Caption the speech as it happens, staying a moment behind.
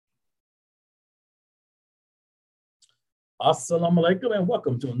Assalamu alaikum and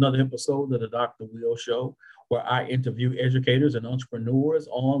welcome to another episode of the Dr. Will Show, where I interview educators and entrepreneurs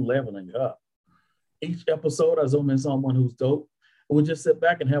on leveling up. Each episode, I zoom in someone who's dope, and we'll just sit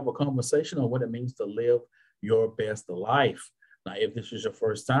back and have a conversation on what it means to live your best life. Now, if this is your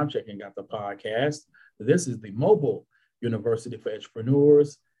first time checking out the podcast, this is the Mobile University for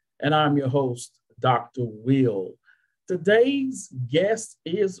Entrepreneurs, and I'm your host, Dr. Will. Today's guest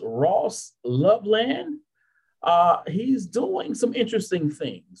is Ross Loveland. He's doing some interesting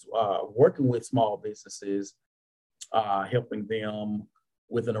things, working with small businesses, helping them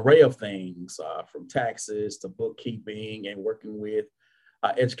with an array of things, from taxes to bookkeeping, and working with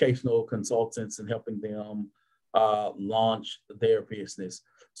educational consultants and helping them launch their business.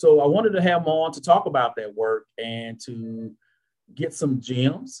 So I wanted to have him on to talk about that work and to get some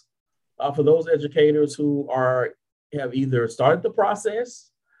gems for those educators who have either started the process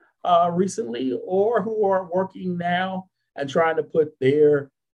recently or who are working now and trying to put their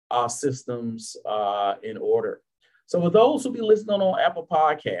systems in order. So for those who be listening on Apple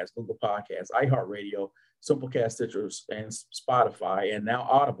Podcasts, Google Podcasts, iHeartRadio, Simplecast, Stitcher, and Spotify, and now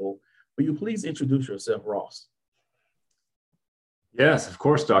Audible, will you please introduce yourself, Ross? Yes, of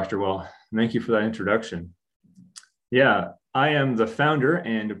course, Dr. Well, thank you for that introduction. Yeah, I am the founder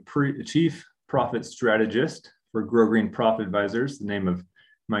and chief profit strategist for Grow Green Profit Advisors, the name of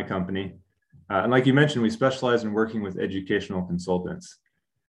my company. And like you mentioned, we specialize in working with educational consultants.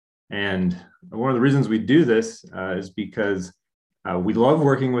 And one of the reasons we do this is because we love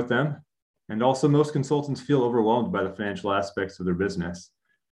working with them. And also most consultants feel overwhelmed by the financial aspects of their business.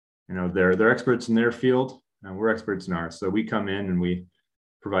 You know, they're experts in their field and we're experts in ours. So we come in and we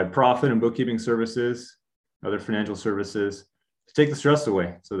provide profit and bookkeeping services, other financial services to take the stress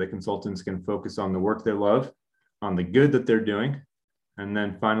away so that consultants can focus on the work they love, on the good that they're doing, and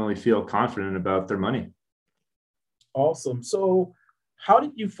then finally feel confident about their money. Awesome. So how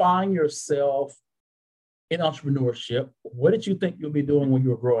did you find yourself in entrepreneurship? What did you think you'll be doing when you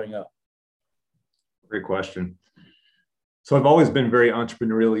were growing up? Great question. So I've always been very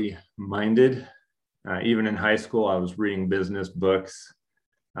entrepreneurially minded. Even in high school, I was reading business books.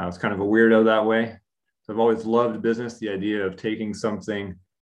 I was kind of a weirdo that way. So I've always loved business, the idea of taking something,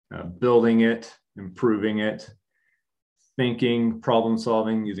 building it, improving it, thinking, problem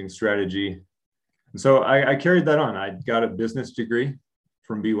solving, using strategy. And so I carried that on. I got a business degree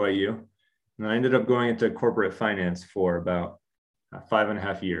from BYU, and I ended up going into corporate finance for about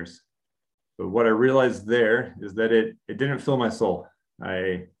 5.5 years. But what I realized there is that it didn't fill my soul.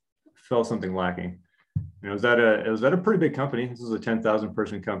 I felt something lacking. And it was at a pretty big company. This was a 10,000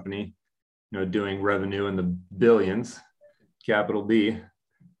 person company, doing revenue in the billions, capital B,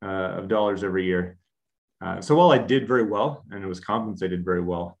 of dollars every year. So while I did very well and it was compensated very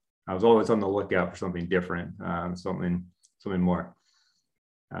well, I was always on the lookout for something different, something more.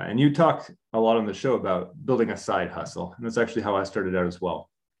 And you talked a lot on the show about building a side hustle. And that's actually how I started out as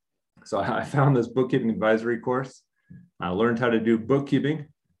well. So I found this bookkeeping advisory course. I learned how to do bookkeeping.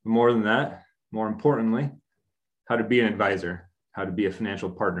 More than that, more importantly, how to be an advisor, how to be a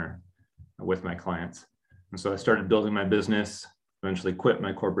financial partner with my clients. And so I started building my business, eventually quit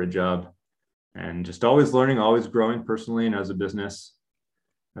my corporate job, and just always learning, always growing personally and as a business.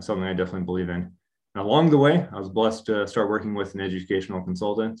 That's something I definitely believe in. And along the way, I was blessed to start working with an educational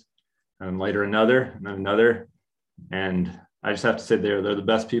consultant, and later another, and then another. And I just have to say they're the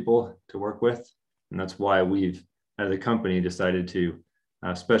best people to work with. And that's why we've, as a company, decided to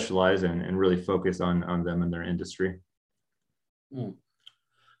specialize and really focus on them and their industry.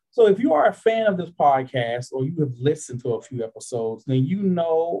 So if you are a fan of this podcast or you have listened to a few episodes, then you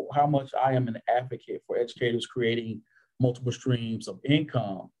know how much I am an advocate for educators creating multiple streams of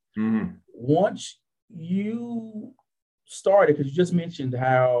income. Mm-hmm. Once you started, because you just mentioned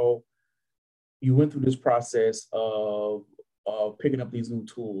how you went through this process of picking up these new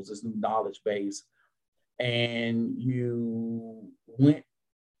tools, this new knowledge base, and you went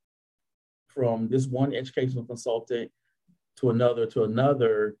from this one educational consultant to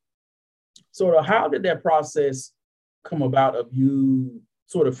another, sort of how did that process come about of you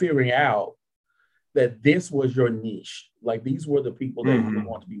sort of figuring out that this was your niche? Like these were the people that you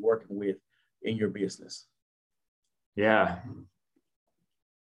want to be working with in your business? Yeah.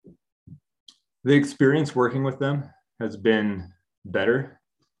 The experience working with them has been better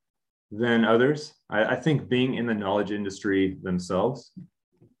than others. I think being in the knowledge industry themselves,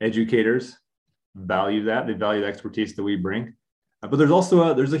 educators value that. They value the expertise that we bring. But there's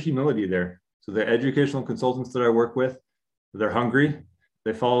also there's a humility there. So the educational consultants that I work with, they're hungry.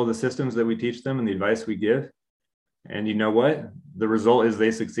 They follow the systems that we teach them and the advice we give. And you know what? The result is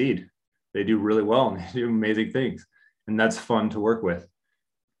they succeed. They do really well and they do amazing things. and that's fun to work with.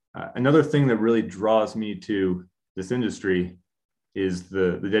 Another thing that really draws me to this industry is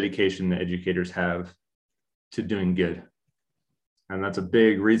the dedication that educators have to doing good. And that's a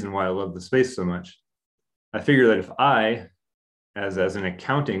big reason why I love the space so much. I figure that if I, as an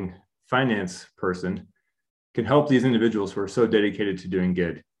accounting finance person, can help these individuals who are so dedicated to doing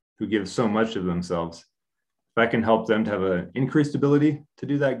good, who give so much of themselves, if I can help them to have an increased ability to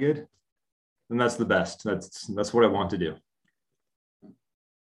do that good, then that's the best. That's what I want to do.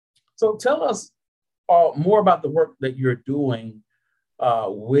 So tell us more about the work that you're doing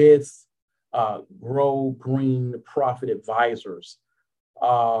with Grow Green Profit Advisors.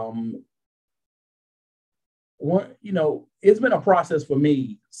 It's been a process for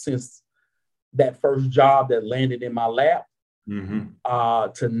me since that first job that landed in my lap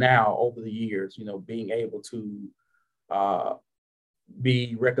to now over the years, being able to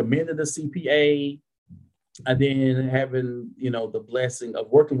be recommended a CPA, and then having, the blessing of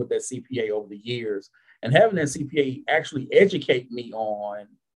working with that CPA over the years and having that CPA actually educate me on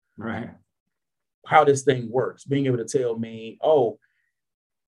how this thing works, being able to tell me, oh,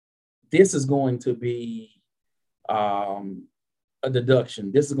 this is going to be a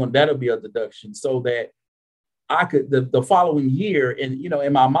deduction. That'll be a deduction, so that I could, the following year, and,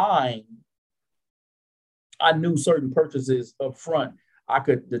 in my mind, I knew certain purchases up front I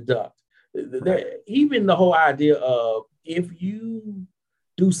could deduct. Even the whole idea of, if you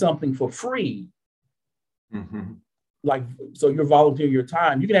do something for free, like, so you're volunteering your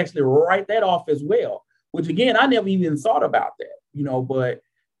time, you can actually write that off as well, which, again, I never even thought about that, but,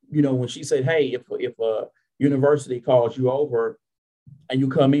 when she said, hey, if a university calls you over and you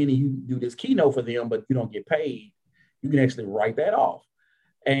come in and you do this keynote for them, but you don't get paid, you can actually write that off.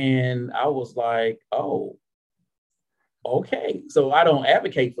 And I was like, oh, okay. So I don't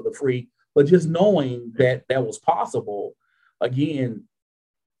advocate for the free, but just knowing that that was possible, again,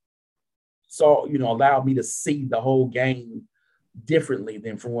 allowed me to see the whole game differently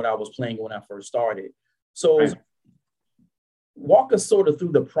than from what I was playing when I first started. So walk us sort of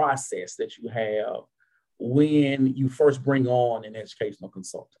through the process that you have when you first bring on an educational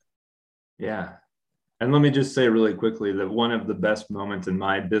consultant. Yeah. And let me just say really quickly that one of the best moments in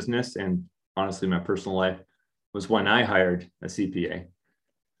my business, and honestly my personal life, was when I hired a CPA.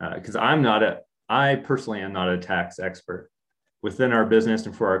 Because I personally am not a tax expert. Within our business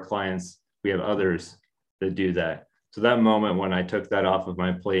and for our clients, we have others that do that. So that moment when I took that off of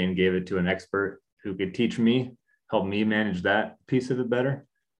my plate and gave it to an expert who could teach me, help me manage that piece of it better,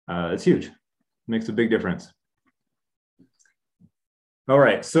 it's huge. It makes a big difference. All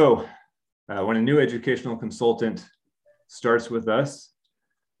right, so when a new educational consultant starts with us,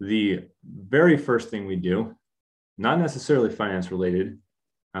 the very first thing we do, not necessarily finance related,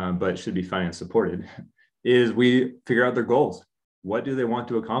 but should be finance supported, is we figure out their goals. What do they want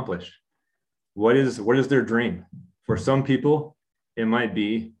to accomplish? What is their dream? For some people, it might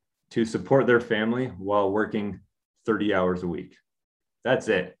be to support their family while working 30 hours a week. That's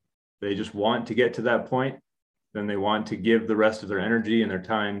it. They just want to get to that point. Then they want to give the rest of their energy and their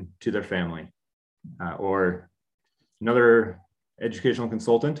time to their family. Or another educational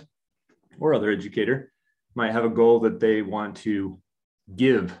consultant or other educator might have a goal that they want to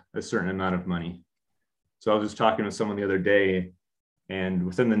give a certain amount of money. So I was just talking with someone the other day, and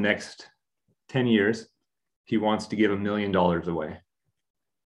within the next 10 years, he wants to give $1 million away.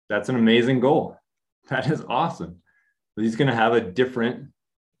 That's an amazing goal. That is awesome. But he's going to have a different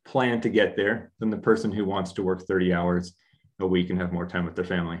plan to get there than the person who wants to work 30 hours a week and have more time with their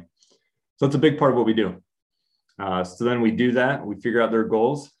family. So that's a big part of what we do. So then we do that. We figure out their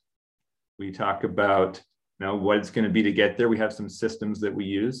goals. We talk about what it's going to be to get there. We have some systems that we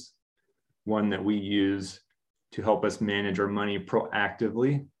use. One that we use to help us manage our money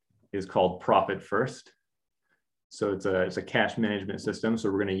proactively is called Profit First. So it's a cash management system.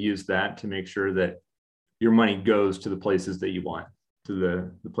 So we're going to use that to make sure that your money goes to the places that you want,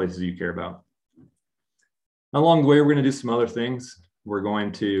 to the places you care about. Along the way, we're going to do some other things. We're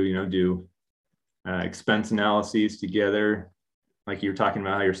going to, do expense analyses together. Like you were talking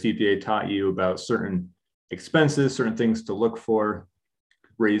about how your CPA taught you about certain expenses, certain things to look for,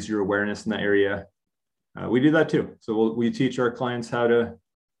 raise your awareness in that area. We do that too. So we teach our clients how to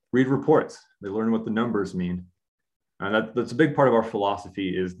read reports. They learn what the numbers mean. That's a big part of our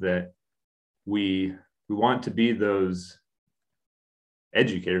philosophy, is that we want to be those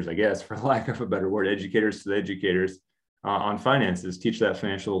educators, I guess, for lack of a better word, educators to the educators on finances, teach that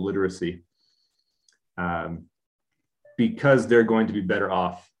financial literacy, because they're going to be better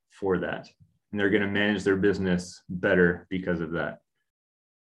off for that. And they're going to manage their business better because of that.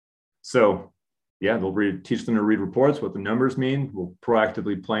 So yeah, teach them to read reports, what the numbers mean. We'll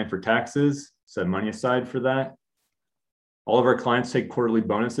proactively plan for taxes, set money aside for that. All of our clients take quarterly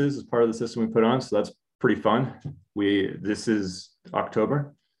bonuses as part of the system we put on. So that's pretty fun. This is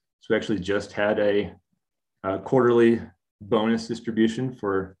October. So we actually just had a quarterly bonus distribution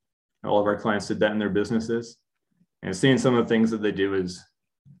for all of our clients. Did that in their businesses, and seeing some of the things that they do is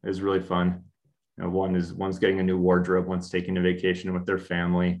really fun. One's getting a new wardrobe, one's taking a vacation with their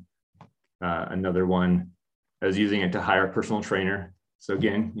family. Another one is using it to hire a personal trainer. So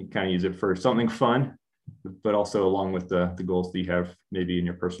again, you kind of use it for something fun, but also along with the goals that you have maybe in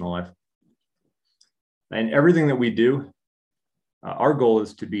your personal life. And everything that we do, our goal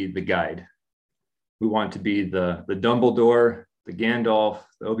is to be the guide. We want to be the Dumbledore, the Gandalf,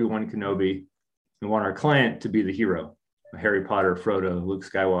 the Obi-Wan Kenobi. We want our client to be the hero, Harry Potter, Frodo, Luke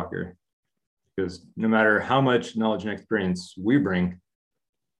Skywalker. Because no matter how much knowledge and experience we bring,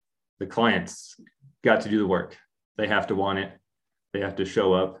 the clients got to do the work. They have to want it. They have to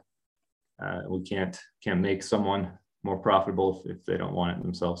show up. We can't make someone more profitable if they don't want it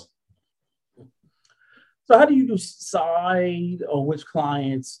themselves. So how do you decide on which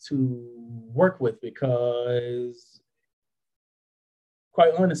clients to work with? Because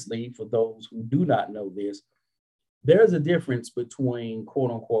quite honestly, for those who do not know this, there's a difference between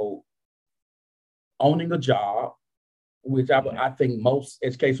quote unquote owning a job, which I think most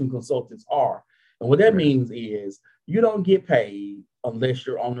education consultants are. And what that means is you don't get paid unless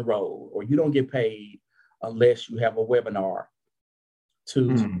you're on the road, or you don't get paid unless you have a webinar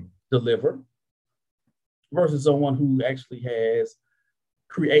to deliver, versus someone who actually has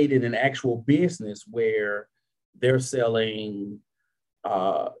created an actual business where they're selling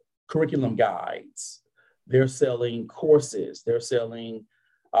curriculum guides, they're selling courses, they're selling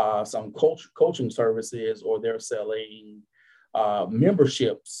some coaching services, or they're selling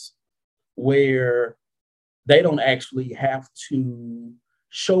memberships where they don't actually have to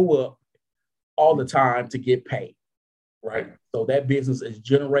show up all the time to get paid, right? So that business is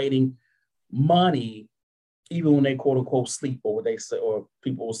generating money even when they quote unquote sleep, or what they say, or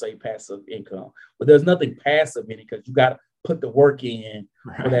people will say passive income. But there's nothing passive in it, because you got to put the work in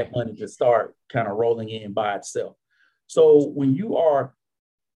for that money to start kind of rolling in by itself. So when you are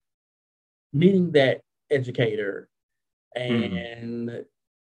meeting that educator and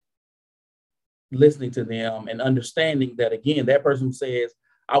listening to them and understanding that, again, that person who says,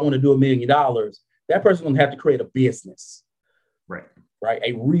 I want to do $1 million, that person will have to create a business, right?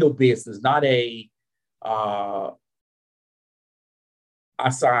 A real business, not a, I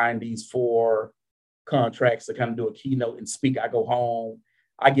signed these 4 contracts to kind of do a keynote and speak. I go home,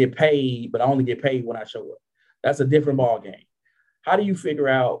 I get paid, but I only get paid when I show up. That's a different ball game. How do you figure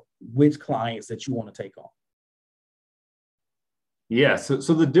out which clients that you want to take on? Yeah, so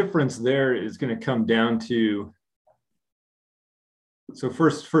the difference there is going to come down to, so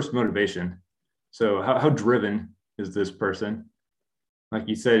first motivation. So how driven is this person? Like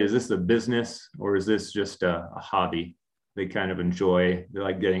you said, is this a business, or is this just a hobby? They kind of enjoy, they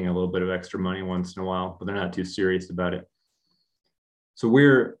like getting a little bit of extra money once in a while, but they're not too serious about it. So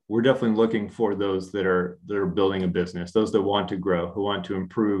we're definitely looking for those that are building a business, those that want to grow, who want to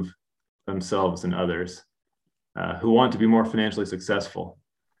improve themselves and others, who want to be more financially successful.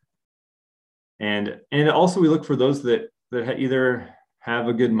 And also we look for those that either have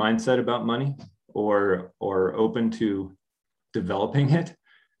a good mindset about money, or open to developing it,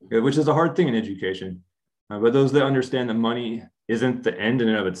 which is a hard thing in education. But those that understand that money isn't the end in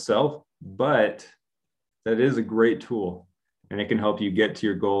and of itself, but that is a great tool, and it can help you get to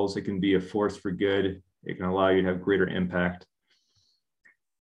your goals. It can be a force for good. It can allow you to have greater impact.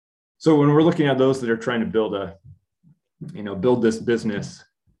 So when we're looking at those that are trying to build this business,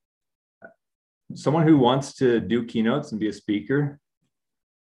 someone who wants to do keynotes and be a speaker,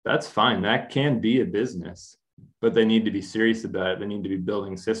 that's fine. That can be a business, but they need to be serious about it. They need to be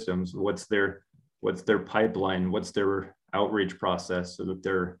building systems. What's their pipeline? What's their outreach process, so that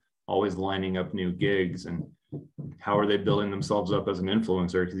they're always lining up new gigs? And how are they building themselves up as an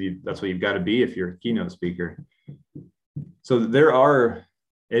influencer? Because that's what you've got to be if you're a keynote speaker. So there are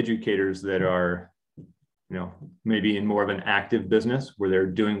educators that are, maybe in more of an active business where they're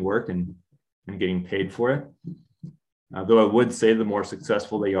doing work and getting paid for it. Though I would say the more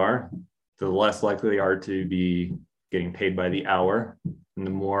successful they are, the less likely they are to be getting paid by the hour, and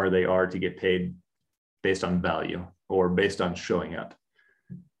the more they are to get paid based on value or based on showing up.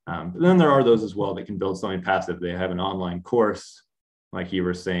 But then there are those as well that can build something passive. They have an online course, like you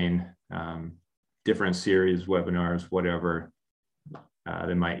were saying, different series, webinars, whatever.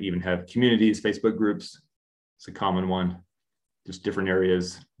 They might even have communities, Facebook groups. It's a common one. just different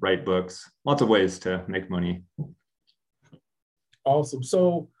areas, write books, lots of ways to make money. Awesome.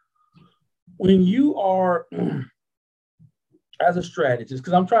 So when you are as a strategist,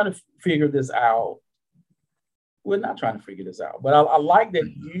 because I'm trying to figure this out. We're not trying to figure this out, but I like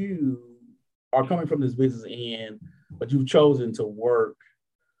that you are coming from this business end, but you've chosen to work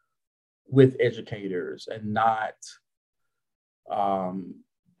with educators and not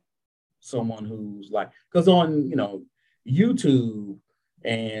someone who's like, because on, you know, YouTube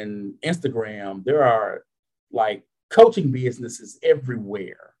and Instagram, there are like coaching businesses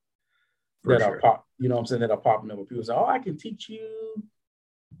everywhere that are you know what I'm saying, that are popping up. People say, oh, I can teach you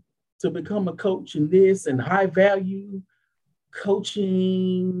to become a coach in this, and high value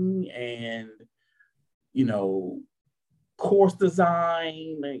coaching, and, you know, course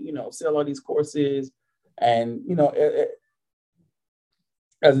design, and, you know, sell all these courses. And, you know,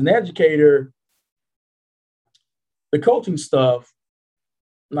 as an educator, the coaching stuff,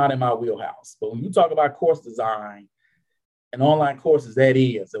 not in my wheelhouse. But when you talk about course design and online courses, that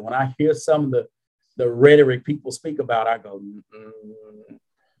is. And when I hear some of the rhetoric people speak about, I go,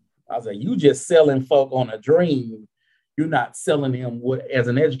 I was like, you just selling folk on a dream. You're not selling them what, as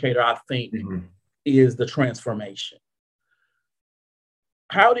an educator, I think is the transformation.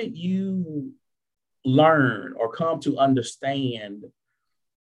 How did you learn or come to understand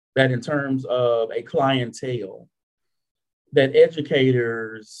that in terms of a clientele, that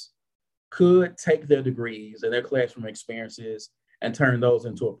educators could take their degrees and their classroom experiences and turn those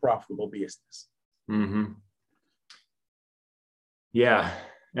into a profitable business? Yeah.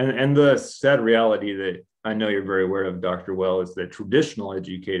 And the sad reality that I know you're very aware of, Dr. Well, is that traditional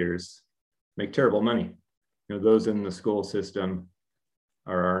educators make terrible money. You know, those in the school system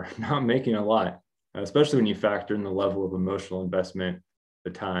are not making a lot, especially when you factor in the level of emotional investment,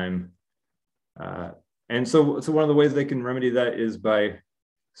 the time. And so one of the ways they can remedy that is by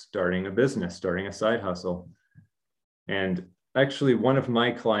starting a business, starting a side hustle. And actually, one of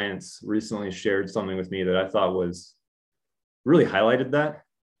my clients recently shared something with me that I thought was really highlighted that.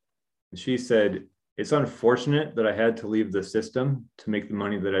 She said, it's unfortunate that I had to leave the system to make the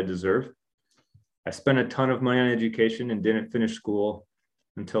money that I deserve. I spent a ton of money on education and didn't finish school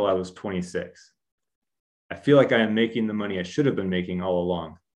until I was 26. I feel like I am making the money I should have been making all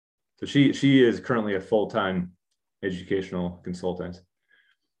along. So she is currently a full-time educational consultant.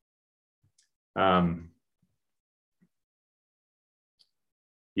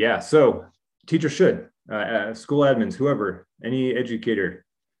 Yeah, so teachers should, school admins, whoever, any educator,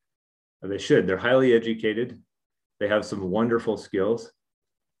 they should. They're highly educated. They have some wonderful skills.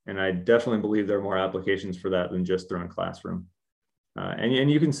 And I definitely believe there are more applications for that than just throwing classroom.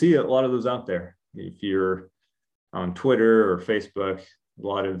 And you can see a lot of those out there. If you're on Twitter or Facebook, a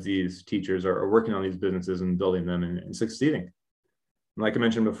lot of these teachers are working on these businesses and building them and succeeding. And like I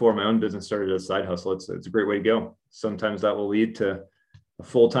mentioned before, my own business started as a side hustle. It's a great way to go. Sometimes that will lead to a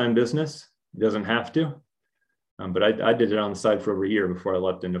full-time business. It doesn't have to. But I did it on the side for over a year before I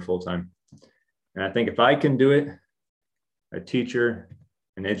leapt into full-time. And I think if I can do it, a teacher,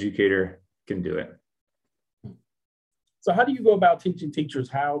 an educator can do it. So how do you go about teaching teachers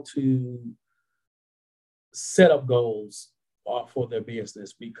how to set up goals for their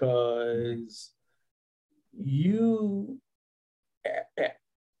business? Because you have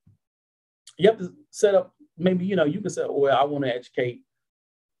to set up, maybe, you know, you can say, well, I want to educate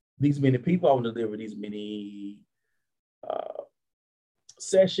these many people. I want to deliver these many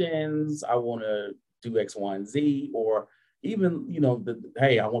sessions. I want to do X, Y, and Z, or even, you know,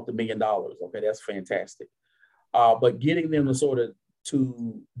 hey, I want the $1 million. Okay, that's fantastic. But getting them to sort of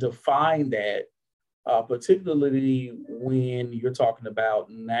to define that, particularly when you're talking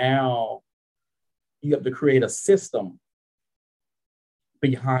about now, you have to create a system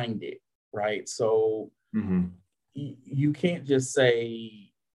behind it, right? So you can't just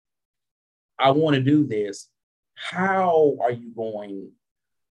say, I want to do this. How are you going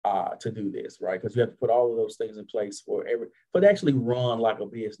to do this, right? Because you have to put all of those things in place but actually run like a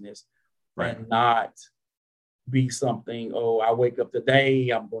business, right? And not be something, oh, I wake up today,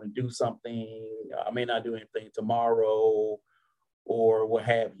 I'm going to do something, I may not do anything tomorrow, or what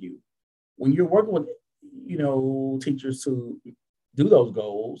have you. When you're working with, you know, teachers to do those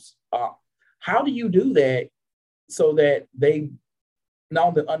goals, how do you do that so that they not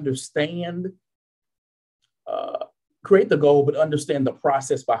only understand, create the goal, but understand the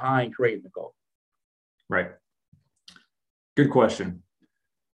process behind creating the goal? Right. Good question.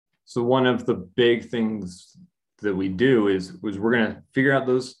 So one of the big things that we do is we're going to figure out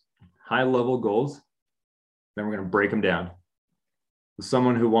those high level goals. Then we're going to break them down. So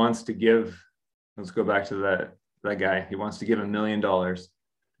someone who wants to give, let's go back to that that guy. He wants to give $1 million.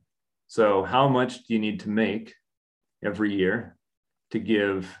 So how much do you need to make every year to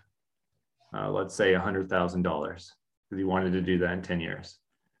give, let's say $100,000, because he wanted to do that in 10 years.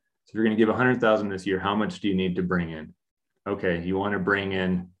 So if you're going to give 100,000 this year, how much do you need to bring in? Okay, you want to bring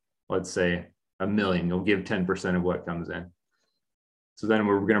in, let's say, $1 million. You'll give 10% of what comes in. So then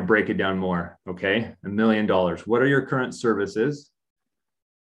we're going to break it down more. Okay, $1 million. What are your current services?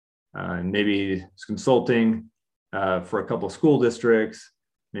 Maybe it's consulting for a couple of school districts.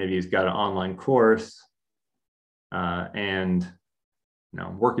 Maybe he's got an online course and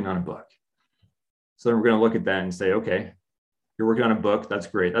working on a book. So then we're going to look at that and say, okay, you're working on a book. That's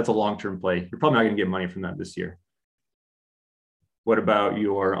great. That's a long-term play. You're probably not going to get money from that this year. What about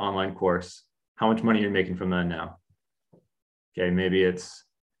your online course? How much money are you making from that now? Okay, maybe it's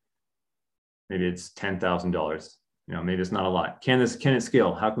 $10,000. Maybe it's not a lot. Can it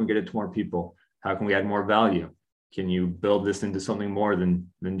scale? How can we get it to more people? How can we add more value? Can you build this into something more than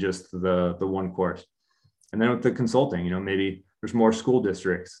just the one course? And then with the consulting, maybe there's more school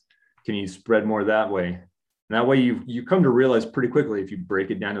districts. Can you spread more that way? And that way you come to realize pretty quickly, if you break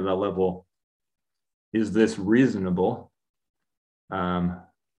it down to that level, is this reasonable?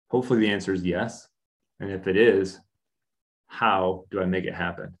 Hopefully the answer is yes. And if it is, how do I make it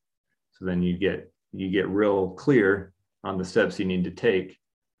happen? So then you get real clear on the steps you need to take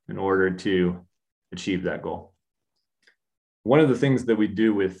in order to achieve that goal. One of the things that we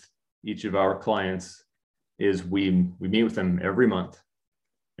do with each of our clients is we meet with them every month.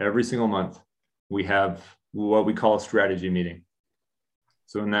 Every single month, we have what we call a strategy meeting.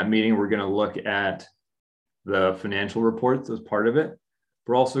 So in that meeting, we're going to look at the financial reports as part of it.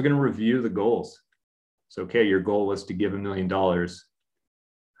 We're also going to review the goals. So, okay, your goal was to give $1 million.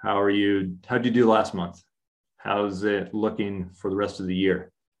 How'd you do last month? How's it looking for the rest of the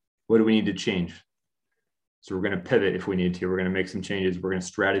year? What do we need to change? So we're going to pivot if we need to. We're going to make some changes. We're going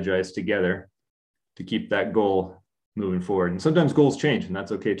to strategize together to keep that goal moving forward. And sometimes goals change, and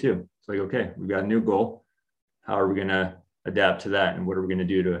that's okay too. It's like, okay, we've got a new goal. How are we going to adapt to that? And what are we going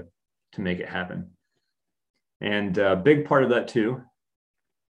to do to make it happen? And a big part of that too,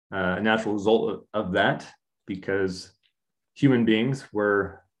 a natural result of that, because human beings,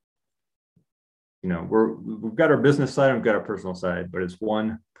 we've got our business side and we've got our personal side, but it's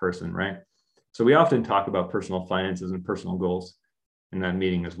one person, right? So we often talk about personal finances and personal goals in that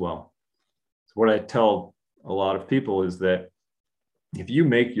meeting as well. So what I tell a lot of people is that if you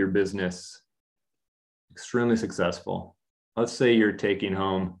make your business extremely successful, let's say you're taking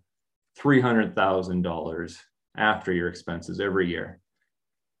home $300,000 after your expenses every year,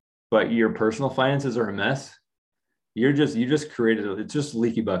 but your personal finances are a mess, you just created it's just a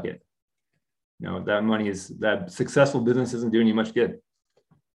leaky bucket. That successful business isn't doing you much good.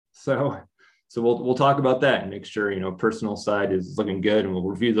 So we'll talk about that and make sure, personal side is looking good, and we'll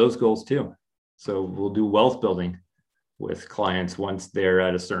review those goals too. So we'll do wealth building with clients once they're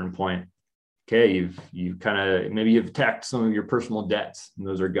at a certain point. Okay, maybe you've tacked some of your personal debts and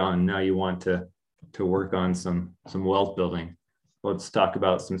those are gone. Now you want to work on some wealth building. Let's talk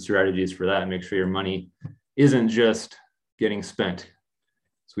about some strategies for that and make sure your money isn't just getting spent.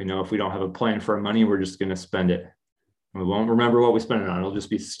 So we know if we don't have a plan for our money, we're just going to spend it. We won't remember what we spent it on. It'll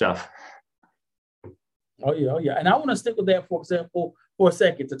just be stuff. Oh yeah. And I want to stick with that, for example, for a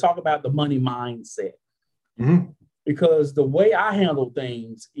second, to talk about the money mindset. Mm-hmm. Because the way I handle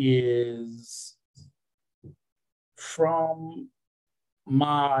things is from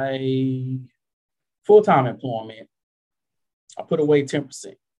my full-time employment, I put away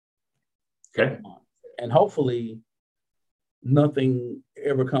 10%. Okay. And hopefully nothing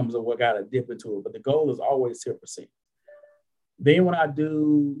ever comes of what got to dip into it, but the goal is always 10%. Then when I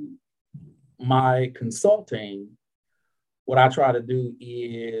do my consulting, what I try to do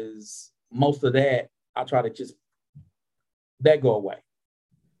is most of that, I try to just that go away.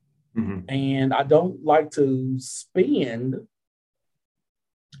 Mm-hmm. And I don't like to spend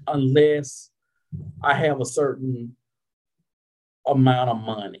unless I have a certain amount of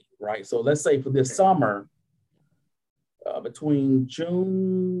money, right? So let's say for this summer, between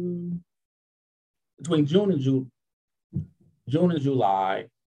June and July,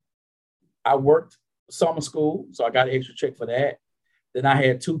 I worked summer school, so I got an extra check for that. Then I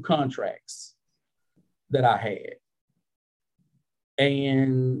had 2 contracts that I had.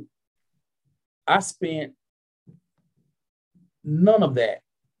 And I spent none of that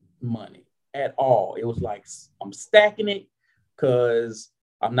money at all. It was like I'm stacking it because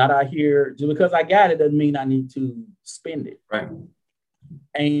I'm not out here. Just because I got it doesn't mean I need to spend it. Right.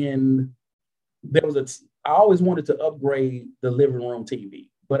 And I always wanted to upgrade the living room TV,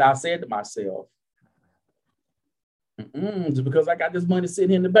 but I said to myself, Just because I got this money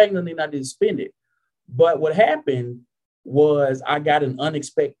sitting in the bank, doesn't mean I didn't spend it. But what happened was I got an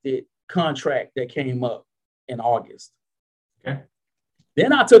unexpected contract that came up in August. Okay.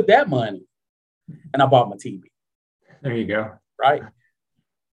 Then I took that money and I bought my TV. There you go. Right.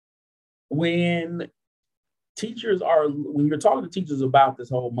 When you're talking to teachers about this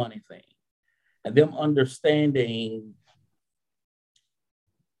whole money thing and them understanding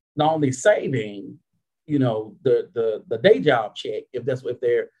not only saving, the day job check, if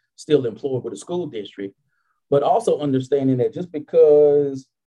they're still employed with a school district, but also understanding that just because,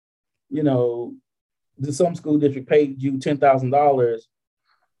 some school district paid you $10,000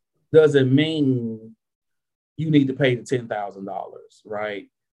 doesn't mean you need to pay the $10,000, right?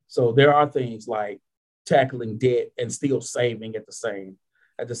 So there are things like tackling debt and still saving at the same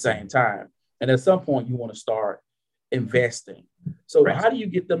time. And at some point you want to start investing. So How do you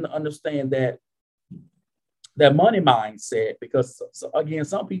get them to understand that money mindset? Because again,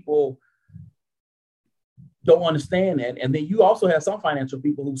 some people don't understand that. And then you also have some financial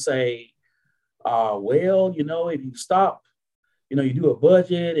people who say, if you stop, you do a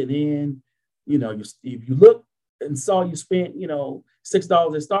budget and then, if you look and saw you spent, $6 at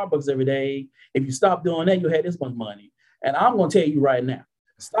Starbucks every day, if you stop doing that, you'll have this much money. And I'm going to tell you right now,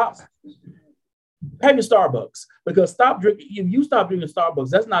 stop having Starbucks, because if you stop drinking Starbucks,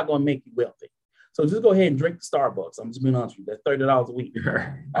 that's not going to make you wealthy. So just go ahead and drink Starbucks. I'm just being honest with you. That's $30 a week.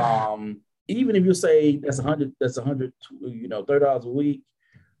 Sure. Even if you say that's $100, $30 a week,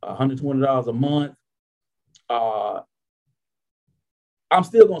 $120 a month, I'm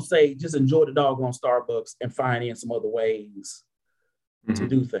still going to say just enjoy the doggone Starbucks and find in some other ways to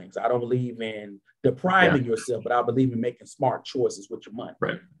do things. I don't believe in depriving yourself, but I believe in making smart choices with your money.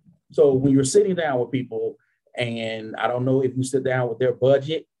 Right. So when you're sitting down with people, and I don't know if you sit down with their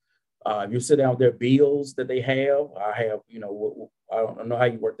budget, if you sit down with their bills that they have, I don't know how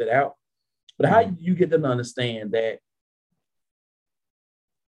you work that out, but how you get them to understand that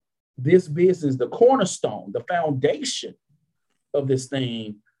this business, the cornerstone, the foundation of this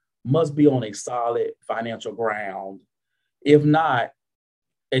thing must be on a solid financial ground. If not,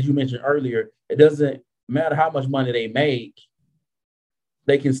 as you mentioned earlier, it doesn't matter how much money they make,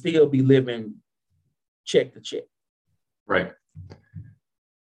 they can still be living check to check. Right.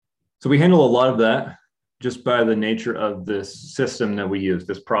 So we handle a lot of that just by the nature of this system that we use,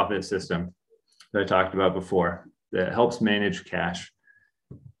 this profit system that I talked about before, that helps manage cash.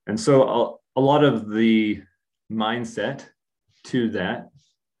 And so a lot of the mindset to that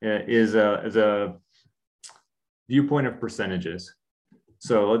is a viewpoint of percentages.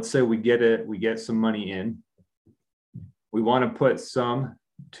 So let's say we get some money in. We want to put some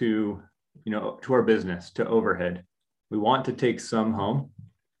to our business, to overhead. We want to take some home.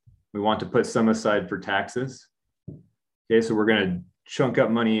 We want to put some aside for taxes. Okay, so we're going to chunk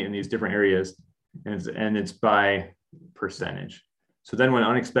up money in these different areas, and it's by percentage. So then when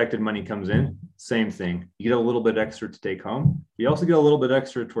unexpected money comes in, same thing. You get a little bit extra to take home. You also get a little bit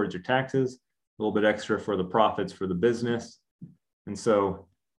extra towards your taxes, a little bit extra for the profits for the business. And so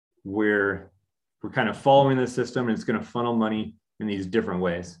we're kind of following the system, and it's going to funnel money in these different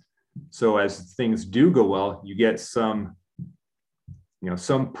ways. So as things do go well, you get some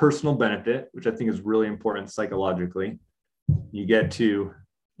personal benefit, which I think is really important psychologically. You get to,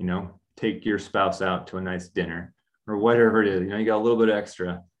 take your spouse out to a nice dinner or whatever it is. You got a little bit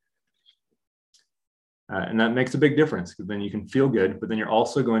extra. And that makes a big difference, because then you can feel good, but then you're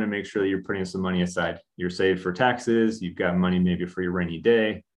also going to make sure that you're putting some money aside. You're saved for taxes. You've got money maybe for your rainy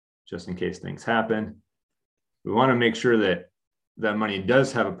day, just in case things happen. We want to make sure that that money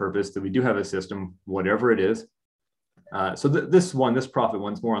does have a purpose, that we do have a system, whatever it is. So this profit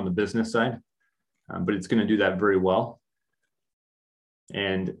one's more on the business side, but it's going to do that very well.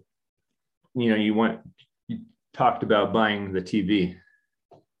 And, you talked about buying the TV.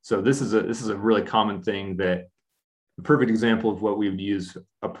 So this is a really common thing, that a perfect example of what we would use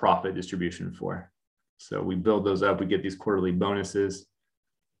a profit distribution for. So we build those up, we get these quarterly bonuses.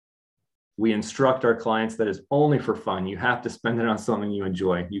 We instruct our clients that is only for fun. You have to spend it on something you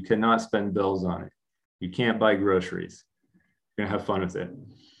enjoy. You cannot spend bills on it. You can't buy groceries. You're gonna have fun with it.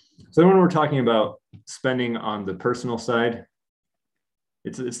 So when we're talking about spending on the personal side,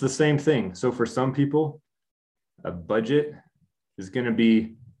 it's the same thing. So for some people, a budget is going to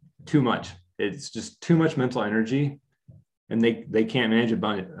be too much. It's just too much mental energy, and they can't manage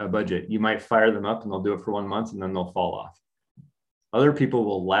a budget. You might fire them up and they'll do it for 1 month and then they'll fall off. Other people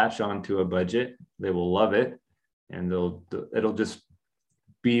will latch onto a budget. They will love it, and it'll just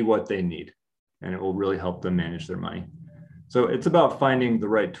be what they need, and it will really help them manage their money. So it's about finding the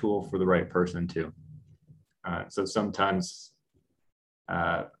right tool for the right person too. So sometimes,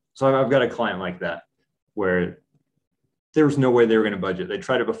 so I've got a client like that where there was no way they were going to budget. They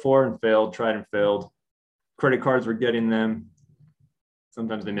tried it before and failed, tried and failed. Credit cards were getting them.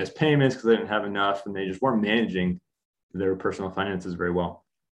 Sometimes they missed payments because they didn't have enough and they just weren't managing their personal finances very well.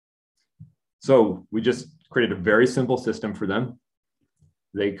 So we just created a very simple system for them.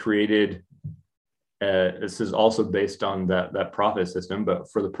 They created, this is also based on that profit system,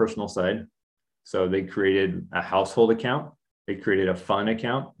 but for the personal side. So they created a household account. They created a fund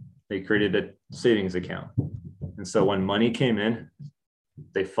account. They created a savings account. And so when money came in,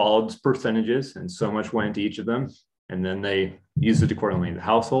 they followed percentages and so much went into each of them. And then they used it accordingly. The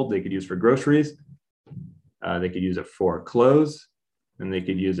household, they could use for groceries. They could use it for clothes, and they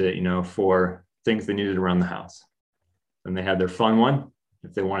could use it, for things they needed around the house. And they had their fun one.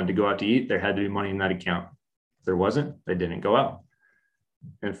 If they wanted to go out to eat, there had to be money in that account. If there wasn't, they didn't go out.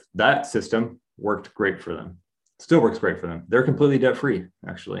 And if that system worked great for them. Still works great for them. They're completely debt-free,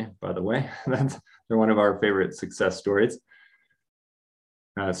 actually, by the way. They're one of our favorite success stories.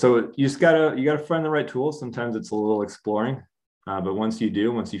 So you gotta find the right tools. Sometimes it's a little exploring, but once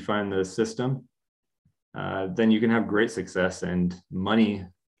you find the system, then you can have great success, and money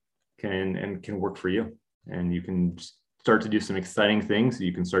can work for you, and you can start to do some exciting things.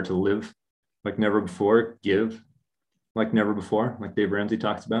 You can start to live like never before, give like never before, like Dave Ramsey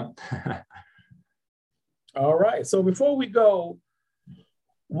talks about. All right. So before we go,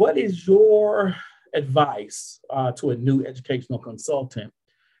 what is your advice to a new educational consultant,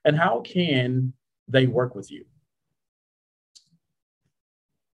 and how can they work with you?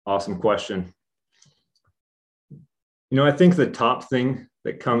 Awesome question. I think the top thing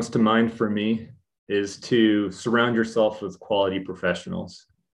that comes to mind for me is to surround yourself with quality professionals.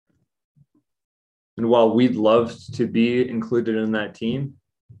 And while we'd love to be included in that team,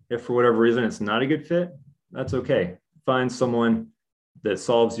 if for whatever reason it's not a good fit, that's okay. Find someone that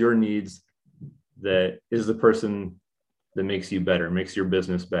solves your needs, that is the person that makes you better, makes your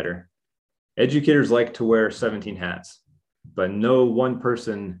business better. Educators like to wear 17 hats, but no one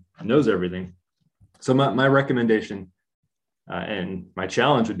person knows everything. So my recommendation and my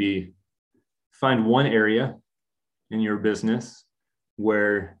challenge would be find one area in your business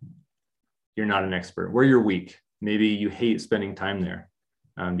where you're not an expert, where you're weak. Maybe you hate spending time there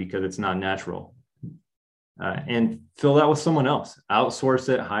because it's not natural. And fill that with someone else. Outsource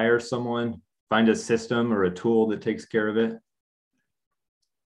it, hire someone, find a system or a tool that takes care of it.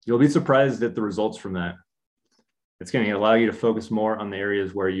 You'll be surprised at the results from that. It's going to allow you to focus more on the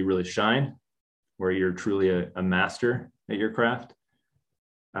areas where you really shine, where you're truly a master at your craft.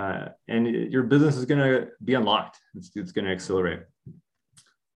 And your business is going to be unlocked. It's going to accelerate.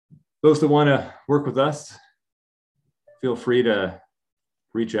 Those that want to work with us, feel free to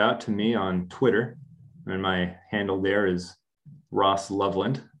reach out to me on Twitter. And my handle there is Ross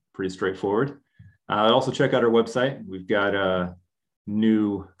Loveland, pretty straightforward. Also check out our website. We've got a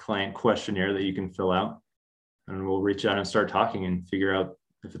new client questionnaire that you can fill out, and we'll reach out and start talking and figure out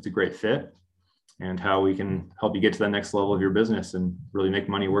if it's a great fit and how we can help you get to the next level of your business and really make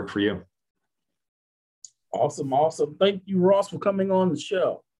money work for you. Awesome. Thank you, Ross, for coming on the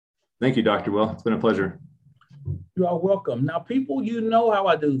show. Thank you, Dr. Will. It's been a pleasure. You are welcome. Now, people, you know how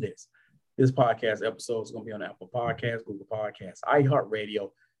I do this. This podcast episode is going to be on Apple Podcasts, Google Podcasts,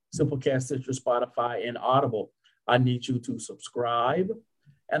 iHeartRadio, Simplecast, Stitcher, Spotify, and Audible. I need you to subscribe,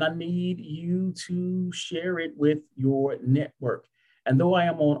 and I need you to share it with your network. And though I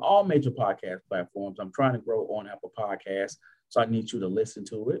am on all major podcast platforms, I'm trying to grow on Apple Podcasts, so I need you to listen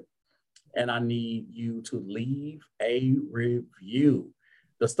to it, and I need you to leave a review.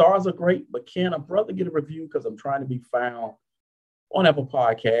 The stars are great, but can a brother get a review? Because I'm trying to be found on Apple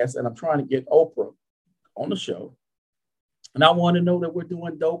Podcasts, and I'm trying to get Oprah on the show. And I want to know that we're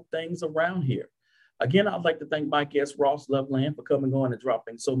doing dope things around here. Again, I'd like to thank my guest, Ross Loveland, for coming on and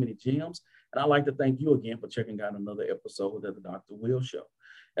dropping so many gems. And I'd like to thank you again for checking out another episode of the Dr. Will Show.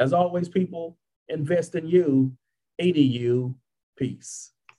 As always, people, invest in you, EDU, peace.